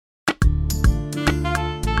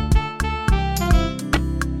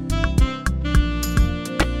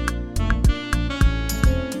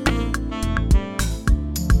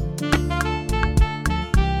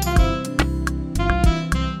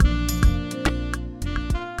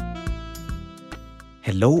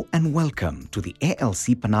Hello and welcome to the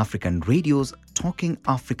ALC Pan-African Radio's Talking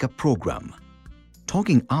Africa program.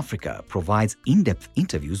 Talking Africa provides in-depth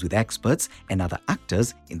interviews with experts and other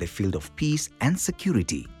actors in the field of peace and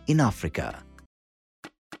security in Africa.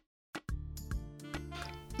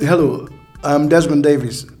 Hello, I'm Desmond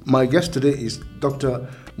Davis. My guest today is Dr.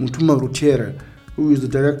 Mutuma Rutiere, who is the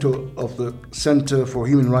director of the Center for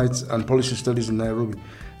Human Rights and Policy Studies in Nairobi,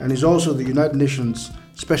 and is also the United Nations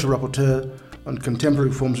Special Rapporteur on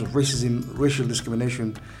contemporary forms of racism, racial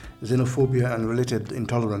discrimination, xenophobia, and related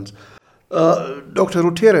intolerance. Dr.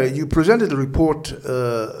 Rutiere, you presented a report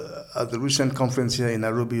at the recent conference here in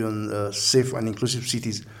Nairobi on safe and inclusive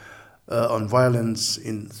cities on violence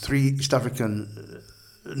in 3 East African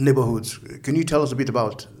neighborhoods. Can you tell us a bit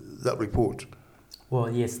about that report? Well,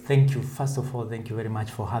 yes, thank you. First of all, thank you very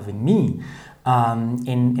much for having me.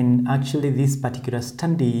 And actually, this particular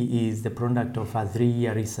study is the product of a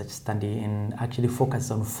 3-year research study and actually focused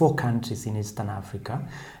on 4 countries in Eastern Africa,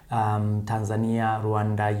 Tanzania,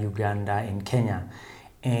 Rwanda, Uganda, and Kenya.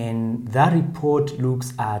 And that report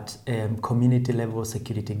looks at community-level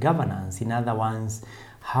security governance. In other words,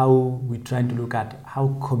 how we're trying to look at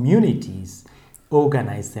how communities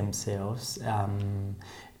organize themselves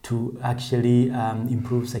to actually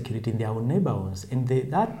improve security in their own neighborhoods. And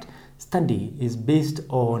that study is based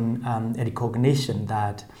on a recognition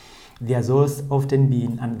that there's also often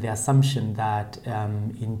been the assumption that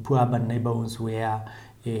in poor urban neighborhoods where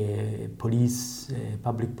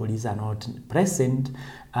public police are not present,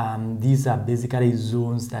 these are basically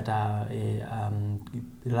zones that are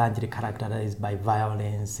largely characterized by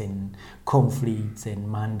violence and conflicts and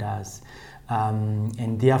murders.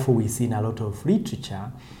 And therefore, we've seen a lot of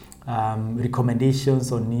literature,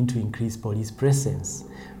 recommendations on need to increase police presence.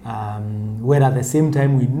 Where at the same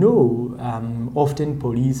time, we know often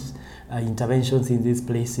police interventions in these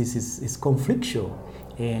places is conflictual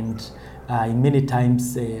and in many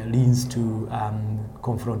times leads to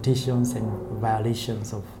confrontations and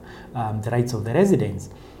violations of the rights of the residents.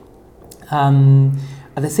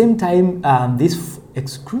 At the same time, this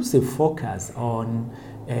exclusive focus on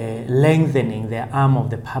lengthening the arm of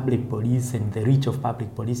the public police and the reach of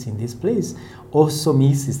public police in this place also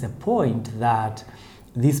misses the point that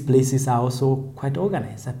these places are also quite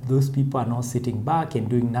organized, that those people are not sitting back and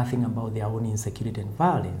doing nothing about their own insecurity and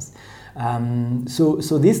violence.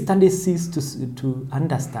 So this study seeks to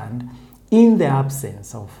understand, in the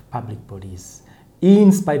absence of public police,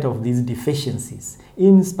 in spite of these deficiencies,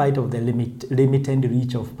 in spite of the limited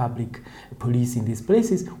reach of public police in these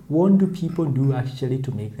places, what do people do actually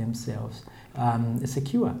to make themselves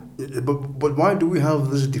secure? But why do we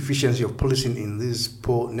have this deficiency of policing in these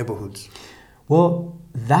poor neighborhoods? Well,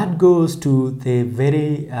 that goes to the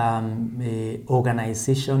very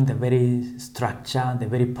organization, the very structure, the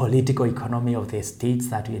very political economy of the states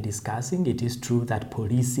that we are discussing. It is true that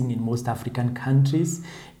policing in most African countries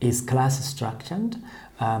is class structured.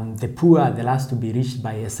 The poor are the last to be reached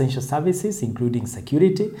by essential services, including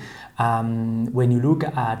security. When you look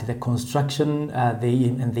at the construction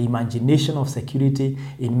and the imagination of security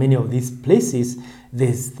in many of these places,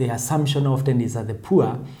 the assumption often is that the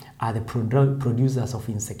poor are the producers of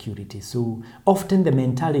insecurity. So often the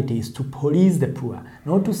mentality is to police the poor,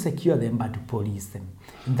 not to secure them, but to police them.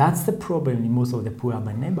 And that's the problem in most of the poor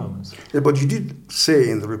urban neighborhoods. Yeah, but you did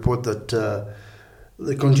say in the report that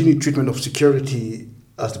the continued treatment of security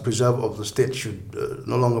as the preserve of the state should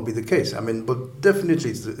no longer be the case. I mean, but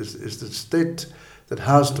definitely it's the state that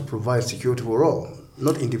has to provide security for all,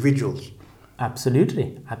 not individuals.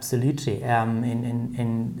 Absolutely.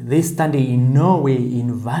 And this study in no way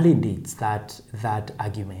invalidates that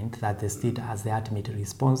argument that the state has the ultimate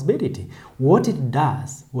responsibility. What it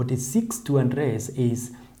does, what it seeks to address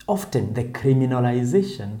is often the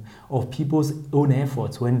criminalization of people's own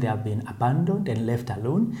efforts when they have been abandoned and left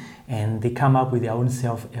alone, and they come up with their own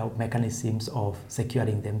self-help mechanisms of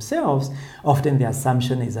securing themselves. Often the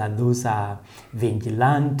assumption is that those are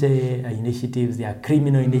vigilante initiatives, they are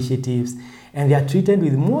criminal initiatives, and they are treated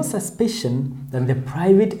with more suspicion than the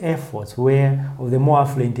private efforts of the more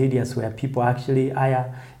affluent areas where people actually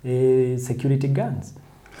hire security guards.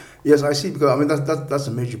 Yes, I see. Because I mean that's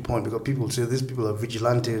a major point. Because people say these people are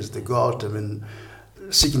vigilantes. They go out,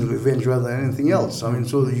 seeking revenge rather than anything else. I mean,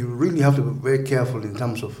 so you really have to be very careful in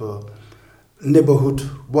terms of neighborhood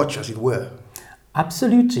watch, as it were.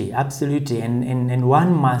 Absolutely, and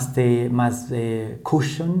one must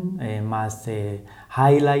caution, must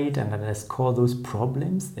highlight and underscore those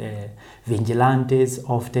problems. Vigilantes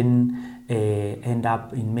often end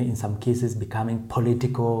up in some cases becoming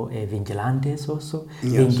political vigilantes also.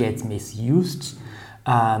 Yes. They get misused.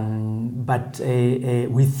 But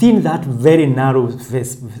within that very narrow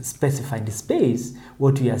specified space,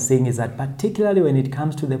 what we are saying is that particularly when it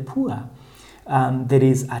comes to the poor, there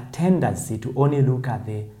is a tendency to only look at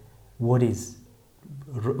what is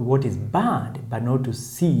bad, but not to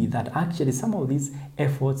see that actually some of these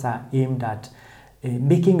efforts are aimed at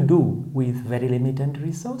making do with very limited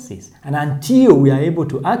resources. And until we are able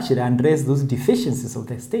to actually address those deficiencies of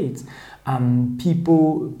the states,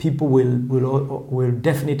 people will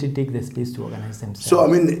definitely take the space to organize themselves. So, I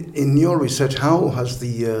mean, in your research, how has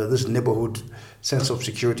this neighborhood sense of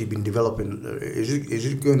security been developing? Is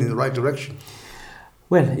it going in the right direction?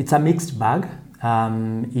 Well, it's a mixed bag.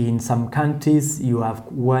 In some countries, you have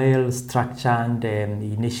well-structured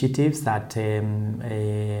initiatives that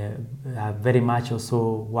are very much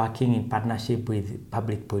also working in partnership with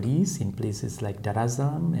public police in places like Dar es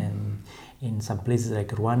Salaam, and in some places like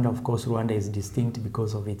Rwanda. Of course, Rwanda is distinct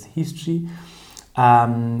because of its history.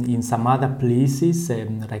 In some other places,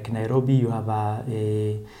 like Nairobi, you have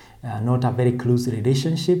not a very close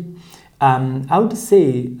relationship. I would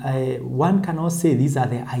say one cannot say these are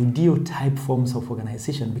the ideal type forms of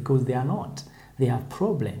organization, because they are not. They have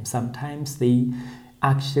problems. Sometimes they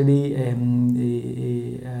actually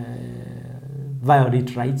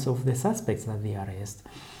violate rights of the suspects that they arrest.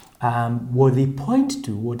 What they point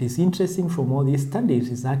to, what is interesting from all these studies,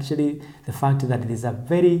 is actually the fact that there is a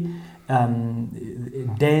very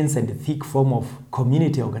dense and thick form of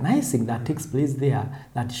community organizing that takes place there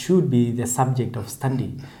that should be the subject of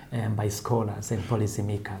study by scholars and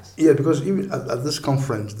policymakers. Yeah, because even at this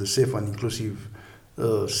conference, the Safe and Inclusive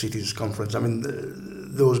Cities Conference, I mean,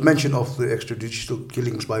 there was mention of the extrajudicial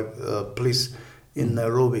killings by police in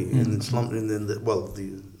Nairobi, in the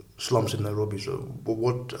slums in Nairobi. So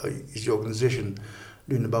what is your organization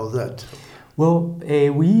doing about that? Well,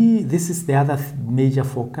 this is the other major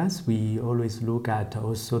focus. We always look at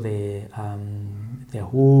also the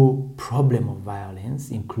whole problem of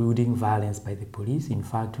violence, including violence by the police. In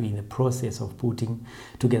fact, we're in the process of putting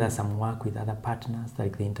together some work with other partners,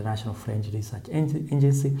 like the International French Research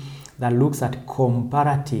Agency, that looks at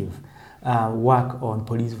comparative work on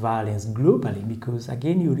police violence globally, because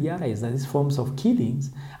again you realize that these forms of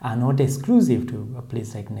killings are not exclusive to a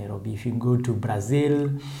place like Nairobi. If you go to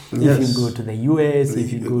Brazil, yes, if you go to the US,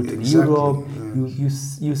 if you go to Europe,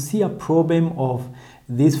 yes, you see a problem of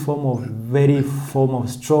this form of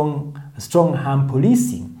strong harm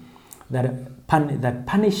policing that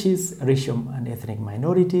punishes racial and ethnic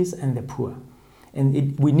minorities and the poor.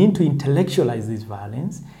 And we need to intellectualize this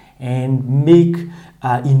violence and make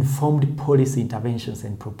informed policy interventions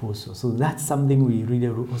and proposals. So that's something we really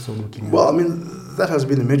are also looking at. Well, I mean, that has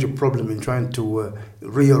been a major problem in trying to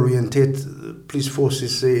reorientate police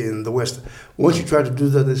forces, say, in the West. Once you try to do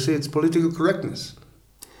that, they say it's political correctness.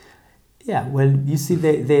 Yeah, well, you see,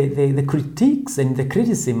 the critiques and the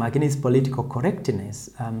criticism against political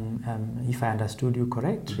correctness, if I understood you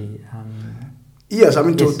correctly, yes, I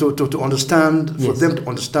mean, yes, to understand, for yes, them to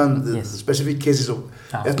understand the yes, specific cases of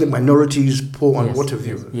ethnic minorities, poor and yes, what have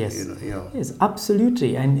you. Yes, you know. Yes,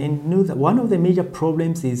 absolutely. And you know that one of the major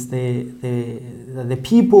problems is the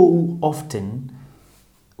people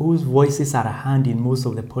whose voices are heard in most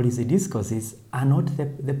of the policy discourses are not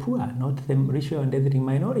the poor, not the racial and ethnic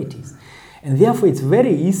minorities. And therefore, it's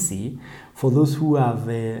very easy for those who have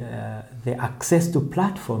the access to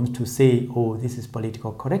platforms to say, oh, this is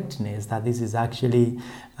political correctness, that this is actually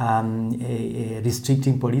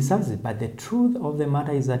restricting police services. But the truth of the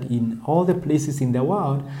matter is that in all the places in the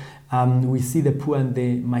world, we see the poor and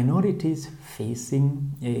the minorities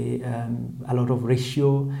facing a lot of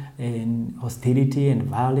racial and hostility and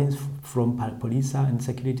violence from police and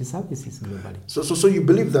security services globally. So you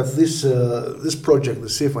believe that this project, the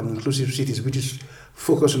Safe and Inclusive Cities, which is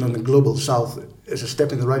focusing on the global south, is a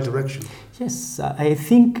step in the right direction? Yes, I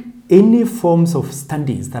think any forms of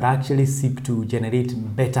studies that actually seek to generate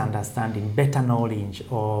better understanding, better knowledge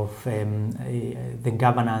of the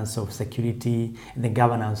governance of security, the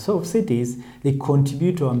governance of cities, they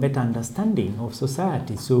contribute to a better understanding of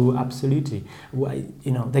society. So absolutely,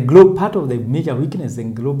 part of the major weakness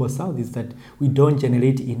in global south is that we don't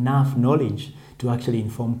generate enough knowledge to actually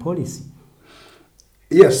inform policy.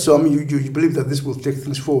 Yes, so I mean, you believe that this will take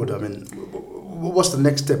things forward. I mean, what's the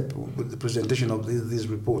next step with the presentation of these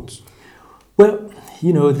reports? Well,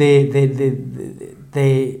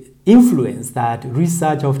 the influence that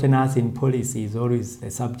research often has in policy is always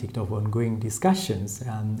a subject of ongoing discussions.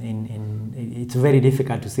 And it's very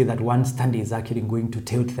difficult to say that one study is actually going to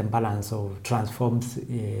tilt the balance or transform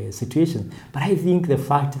situations. But I think the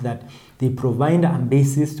fact that they provide a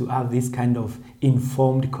basis to have this kind of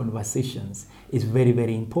informed conversations is very,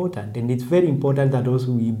 very important. And it's very important that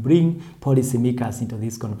also we bring policymakers into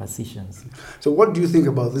these conversations. So what do you think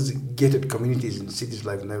about these gated communities in cities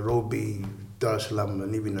like Nairobi, Dar es Salaam,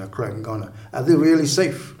 and even Accra in Ghana? Are they really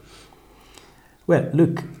safe? Well,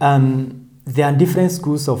 look, there are different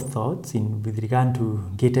schools of thought with regard to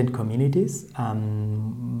gated communities.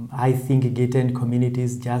 I think gated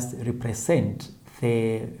communities just represent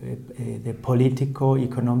the political,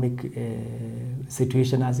 economic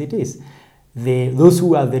situation as it is. Those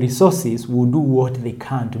who have the resources will do what they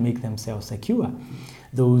can to make themselves secure.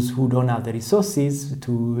 Those who don't have the resources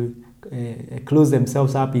to close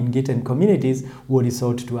themselves up in gated communities will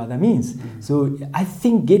resort to other means. So I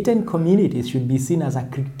think gated communities should be seen as a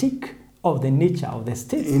critique of the nature of the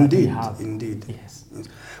states that we have. Indeed. Yes.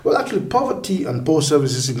 Well, actually, poverty and poor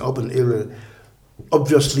services in urban areas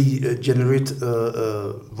obviously generate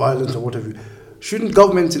violence or whatever. Shouldn't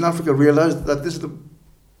governments in Africa realize that this is the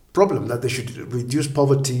problem, that they should reduce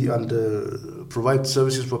poverty and provide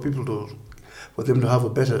services for people for them to have a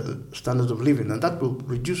better standard of living, and that will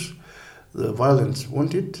reduce the violence,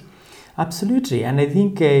 won't it? Absolutely, and I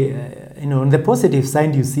think on the positive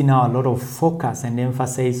side, you see now a lot of focus and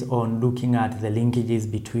emphasis on looking at the linkages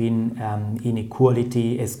between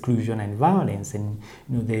inequality, exclusion, and violence, and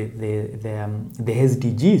the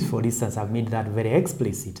SDGs, for instance, have made that very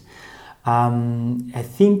explicit. I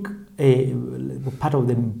think part of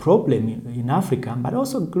the problem in Africa, but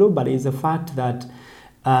also globally, is the fact that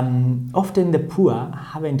often the poor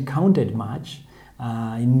haven't counted much.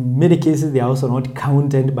 In many cases, they are also not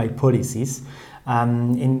counted by policies.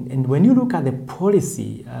 And when you look at the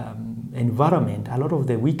policy environment, a lot of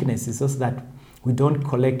the weakness is also that we don't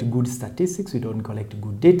collect good statistics, we don't collect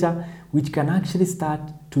good data, which can actually start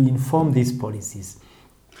to inform these policies.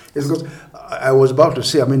 Yes, because I was about to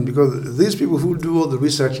say, because these people who do all the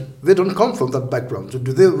research, they don't come from that background. So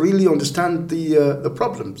do they really understand the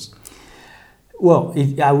problems? Well,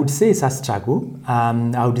 I would say it's a struggle.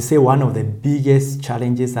 I would say one of the biggest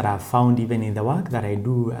challenges that I've found even in the work that I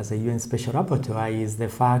do as a UN Special Rapporteur is the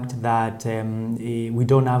fact that we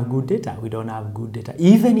don't have good data. We don't have good data.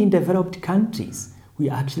 Even in developed countries, we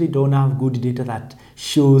actually don't have good data that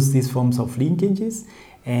shows these forms of linkages.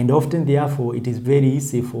 And often, therefore, it is very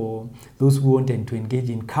easy for those who wanted to engage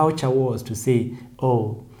in culture wars to say,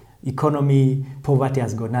 oh, economy, poverty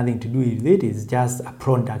has got nothing to do with it. It's just a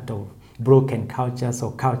product of broken cultures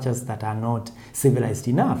or cultures that are not civilized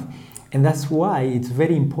enough. And that's why it's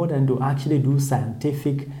very important to actually do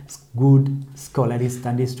scientific, good scholarly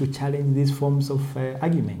studies to challenge these forms of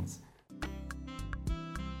arguments.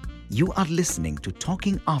 You are listening to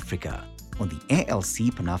Talking Africa on the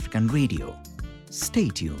ALC Pan-African Radio. Stay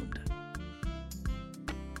tuned.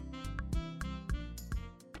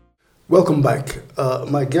 Welcome back.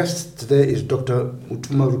 My guest today is Dr.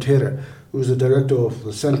 Mutuma Rutera, who is the director of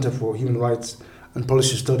the Center for Human Rights and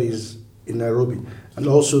Policy Studies in Nairobi, and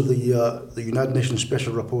also the United Nations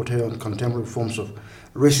Special Rapporteur on Contemporary Forms of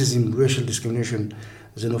Racism, Racial Discrimination,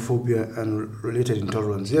 Xenophobia, and Related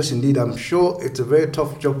Intolerance. Yes, indeed, I'm sure it's a very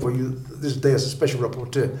tough job for you this day as a Special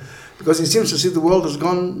Rapporteur, because it seems to see the world has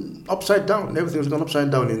gone upside down. Everything has gone upside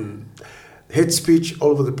down in hate speech all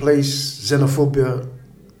over the place, xenophobia.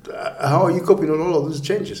 How are you coping with all of these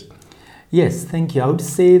changes? Yes, thank you. I would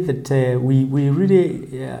say that we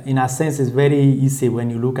really, in a sense, it's very easy when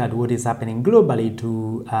you look at what is happening globally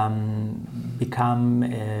to become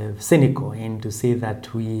cynical and to say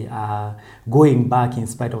that we are going back in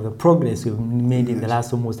spite of the progress we've made in the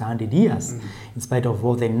last almost 100 years, in spite of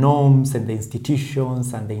all the norms and the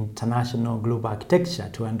institutions and the international global architecture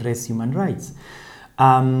to address human rights.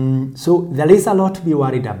 So there is a lot to be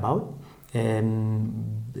worried about.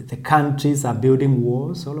 The countries are building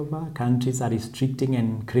walls all over. Countries are restricting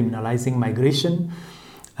and criminalizing migration.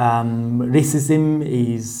 Racism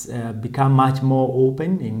is become much more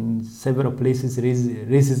open. In several places,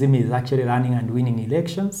 racism is actually running and winning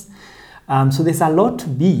elections. So there's a lot to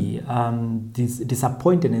be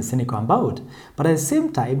disappointed and cynical about. But at the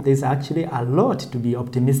same time, there's actually a lot to be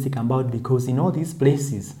optimistic about, because in all these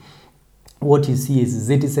places, what you see is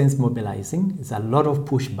citizens mobilizing. There's a lot of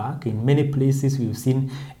pushback. In many places, we've seen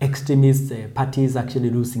extremist parties actually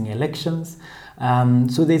losing elections.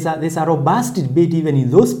 So there's a robust debate even in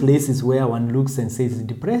those places where one looks and says it's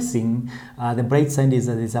depressing. The bright side is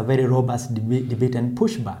that there's a very robust debate and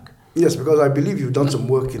pushback. Yes, because I believe you've done some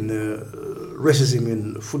work in racism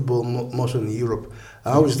in football, mostly in Europe.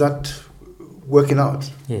 How is that working out?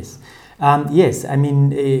 Yes. Yes, I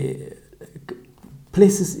mean,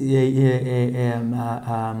 places,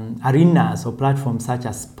 arenas or platforms such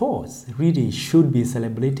as sports really should be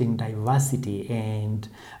celebrating diversity and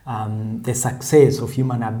the success of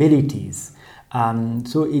human abilities.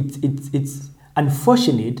 So it's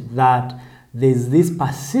unfortunate that there's this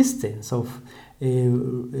persistence of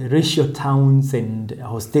racial taunts and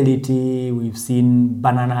hostility. We've seen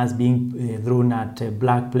bananas being thrown at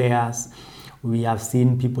black players. We have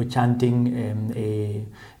seen people chanting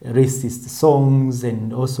racist songs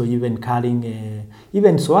and also even carrying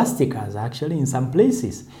even swastikas actually in some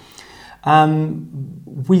places.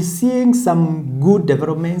 We're seeing some good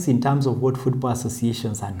developments in terms of what football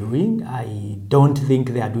associations are doing. I don't think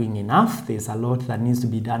they are doing enough. There's a lot that needs to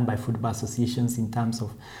be done by football associations in terms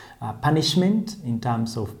of punishment, in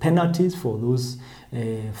terms of penalties for those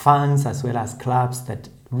fans as well as clubs that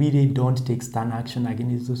really don't take stern action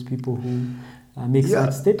against those people who make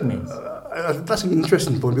such statements. That's an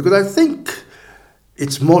interesting point, because I think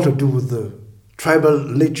it's more to do with the tribal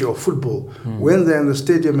nature of football. When they're in the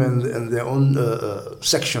stadium and their own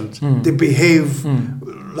sections, they behave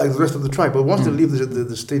like the rest of the tribe. But once they leave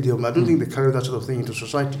the stadium, I don't think they carry that sort of thing into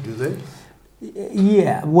society, do they?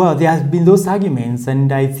 Yeah, well, there have been those arguments,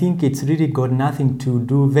 and I think it's really got nothing to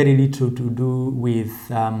do, very little to do with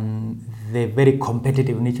the very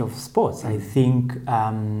competitive nature of sports. I think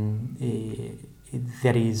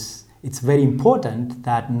it's very important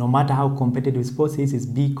that no matter how competitive sports is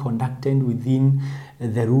be conducted within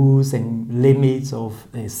the rules and limits of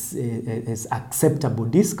as acceptable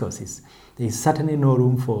discourses. There is certainly no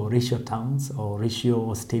room for racial taunts or racial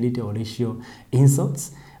hostility or racial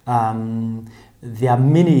insults. There are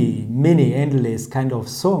many endless kind of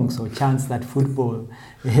songs or chants that football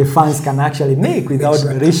fans can actually make without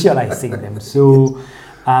racializing them. So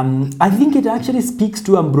I think it actually speaks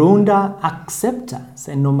to a broader acceptance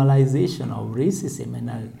and normalization of racism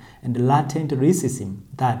and latent racism.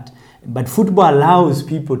 But football allows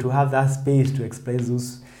people to have that space to express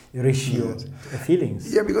those racial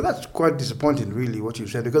feelings. Yeah, because that's quite disappointing, really, what you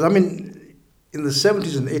said. Because, I mean, in the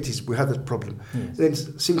 70s and 80s, we had that problem. Yes. Then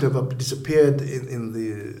it seemed to have disappeared in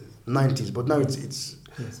the 90s, but now it's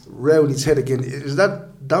rearing its head again. Is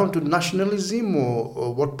that down to nationalism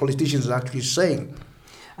or what politicians are actually saying?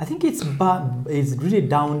 I think it's really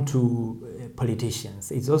down to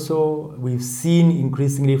politicians. It's also, we've seen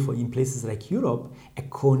increasingly in places like Europe, a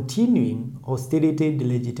continuing hostility,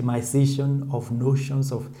 delegitimization of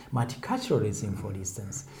notions of multiculturalism, for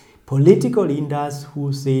instance. Political leaders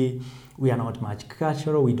who say we are not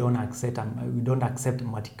multicultural, we don't accept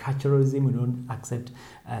multiculturalism, we don't accept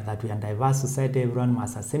that we are a diverse society, everyone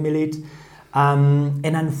must assimilate. And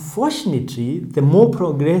unfortunately, the more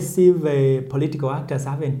progressive political actors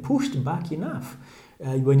haven't pushed back enough.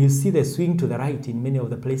 When you see the swing to the right in many of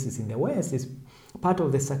the places in the West, part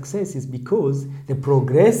of the success is because the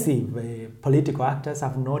progressive political actors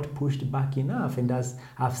have not pushed back enough and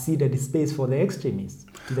have ceded space for the extremists.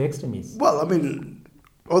 Well, I mean,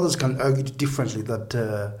 others can argue differently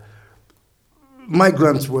that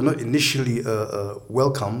migrants were not initially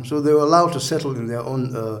welcome, so they were allowed to settle in their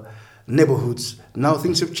own neighborhoods. Now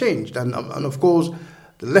things have changed, and of course,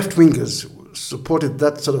 the left-wingers supported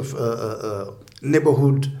that sort of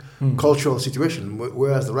neighborhood cultural situation,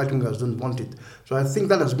 whereas the right-wingers don't want it. So I think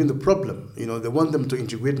that has been the problem. You know, they want them to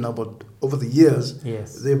integrate now, but over the years,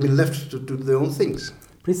 they've been left to do their own things.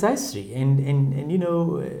 Precisely, and you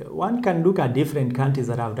know, one can look at different countries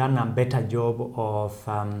that have done a better job of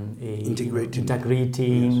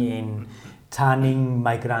integrating and turning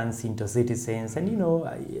migrants into citizens. And you know,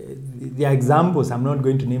 there are examples, I'm not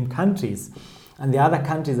going to name countries, and there are other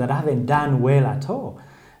countries that haven't done well at all,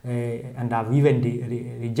 and have even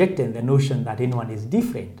rejected the notion that anyone is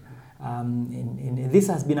different. And this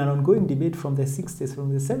has been an ongoing debate from the 60s, from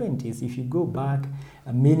the 70s. If you go back,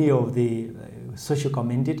 many of the social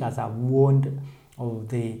commentators have warned of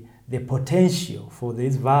the potential for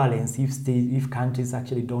this violence if countries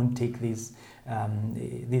actually don't take this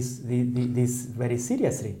very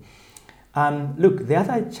seriously. Look, the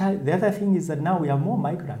other thing is that now we have more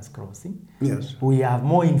migrants crossing. Yes. We have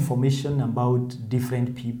more information about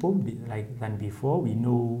different people than before. We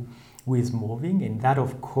know who is moving, and that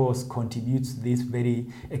of course contributes to this very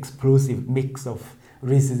explosive mix of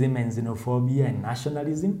racism and xenophobia and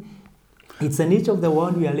nationalism. It's the nature of the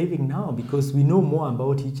world we are living now because we know more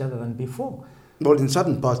about each other than before. Well, in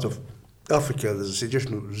certain parts of Africa, there's a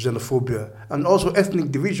situation of xenophobia and also ethnic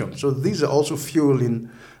division. So these are also fueling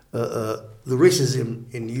the racism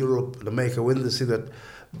in Europe and America when they see that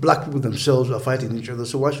black people themselves are fighting each other.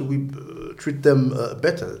 So why should we treat them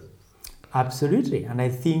better? Absolutely, and I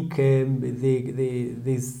think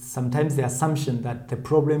there's sometimes the assumption that the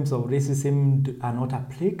problems of racism are not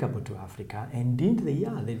applicable to Africa. Indeed, they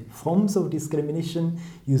are. The forms of discrimination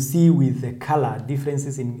you see with the color,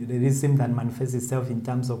 differences in racism that manifests itself in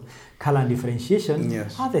terms of color and differentiation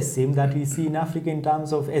are the same that we see in Africa in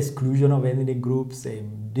terms of exclusion of ethnic groups,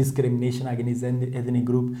 discrimination against ethnic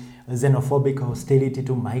group, xenophobic hostility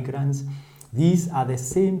to migrants. These are the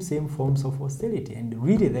same forms of hostility, and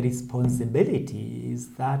really the responsibility is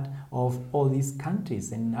that of all these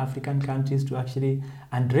countries and African countries to actually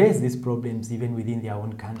address these problems even within their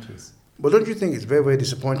own countries. But don't you think it's very, very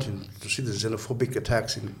disappointing to see the xenophobic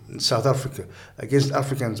attacks in South Africa against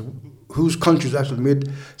Africans whose countries actually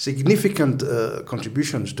made significant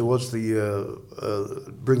contributions towards the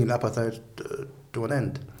bringing apartheid to an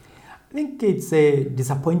end? I think it's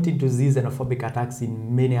disappointing to see xenophobic attacks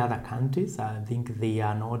in many other countries. I think they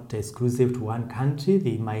are not exclusive to one country.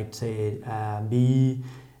 They might you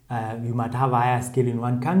might have a higher scale in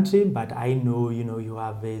one country, but I know you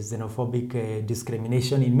have a xenophobic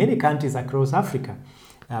discrimination in many countries across Africa,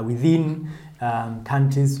 within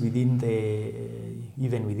countries within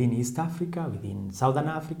even within East Africa, within Southern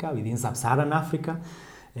Africa, within Sub-Saharan Africa.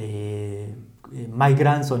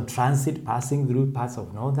 Migrants on transit passing through parts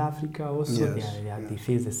of North Africa also, they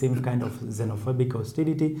face the same kind of xenophobic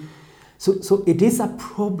hostility. So it is a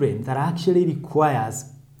problem that actually requires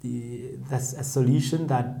that's a solution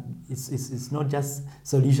that it's not just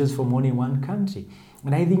solutions from only one country.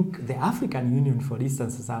 And I think the African Union, for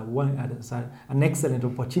instance, is an excellent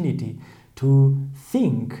opportunity to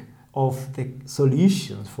think of the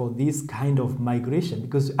solutions for this kind of migration,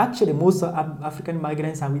 because actually most African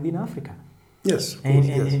migrants are within Africa. Yes, and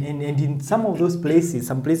in some of those places,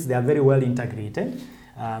 some places they are very well integrated,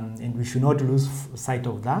 and we should not lose sight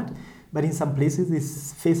of that. But in some places, they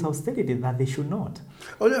face hostility that they should not.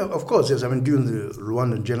 Oh yeah, of course, yes. I mean, during the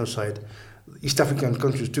Rwandan genocide, East African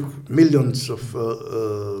countries took millions of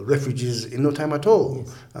refugees in no time at all,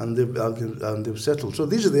 and they've settled. So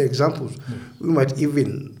these are the examples we might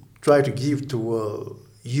even try to give to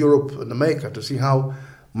Europe and America to see how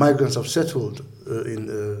migrants have settled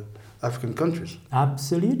in African countries.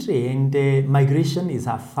 Absolutely, and migration is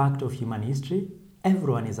a fact of human history.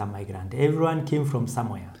 Everyone is a migrant. Everyone came from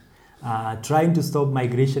somewhere. Trying to stop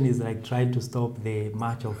migration is like trying to stop the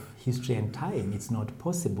march of history and time. It's not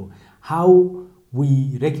possible. How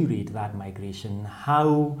we regulate that migration,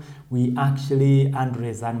 how we actually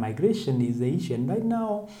address that migration is the issue. And right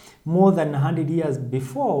now, more than 100 years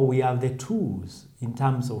before, we have the tools in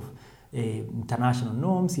terms of international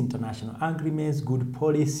norms, international agreements, good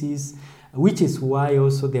policies, which is why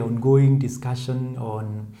also the ongoing discussion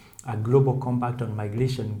on a global compact on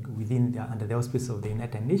migration under the auspices of the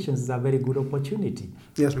United Nations is a very good opportunity.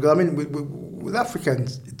 Yes, because I mean, with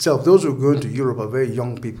Africans itself, those who are going to Europe are very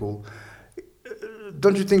young people.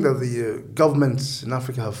 Don't you think that the governments in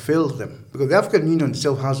Africa have failed them? Because the African Union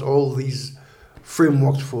itself has all these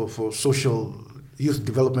frameworks for social youth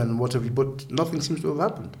development and whatever, but nothing seems to have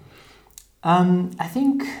happened. I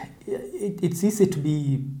think it's easy to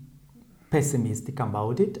be pessimistic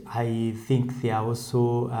about it. I think there are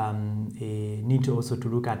also need to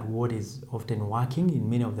look at what is often working in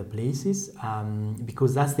many of the places,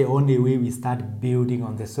 because that's the only way we start building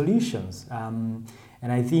on the solutions. And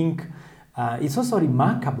I think it's also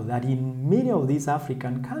remarkable that in many of these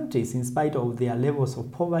African countries, in spite of their levels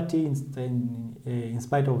of poverty, in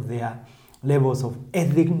spite of their levels of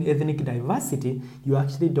ethnic diversity, you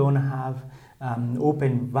actually don't have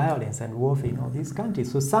open violence and warfare in all these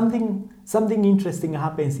countries. So something interesting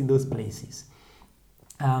happens in those places.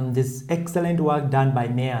 There's excellent work done by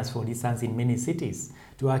mayors, for instance, in many cities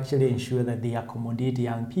to actually ensure that they accommodate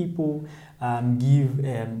young people, give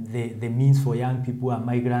the means for young people who are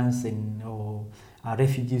migrants or are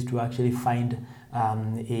refugees to actually find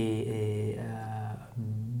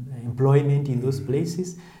employment in those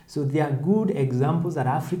places. So they are good examples that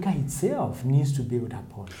Africa itself needs to build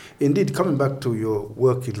upon. Indeed, coming back to your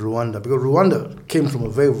work in Rwanda, because Rwanda came from a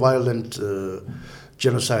very violent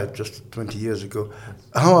genocide just 20 years ago.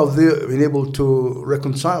 How have they been able to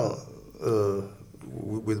reconcile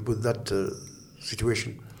with that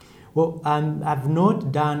situation? Well, I've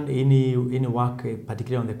not done any work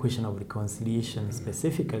particularly on the question of reconciliation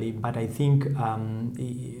specifically, but I think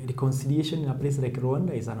reconciliation in a place like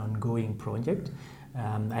Rwanda is an ongoing project.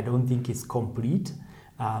 I don't think it's complete.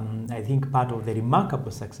 I think part of the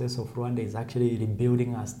remarkable success of Rwanda is actually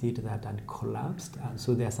rebuilding a state that had collapsed.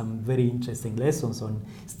 So there are some very interesting lessons on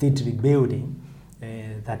state rebuilding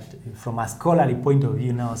that from a scholarly point of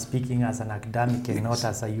view now, speaking as an academic and not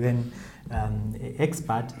as a UN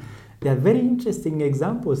expert, There are very interesting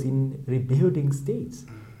examples in rebuilding states.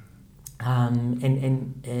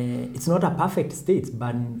 It's not a perfect state,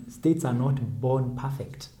 but states are not born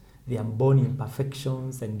perfect. They are born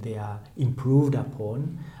imperfections and they are improved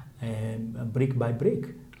upon brick by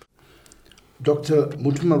brick. Dr.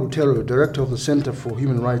 Mutuma Rutero, Director of the Center for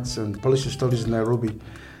Human Rights and Policy Studies in Nairobi,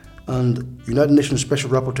 and United Nations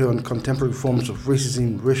Special Rapporteur on Contemporary Forms of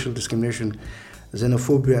Racism, Racial Discrimination,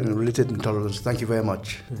 Xenophobia and Related Intolerance. Thank you very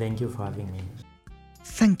much. Thank you for having me.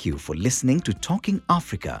 Thank you for listening to Talking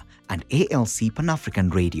Africa and ALC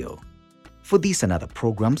Pan-African Radio. For these and other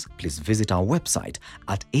programs, please visit our website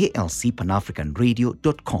at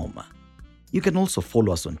alcpanafricanradio.com. You can also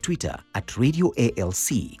follow us on Twitter at Radio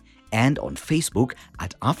ALC and on Facebook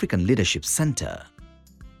at African Leadership Center.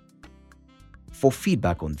 For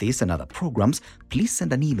feedback on this and other programs, please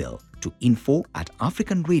send an email to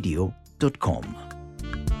info@africanradio.com.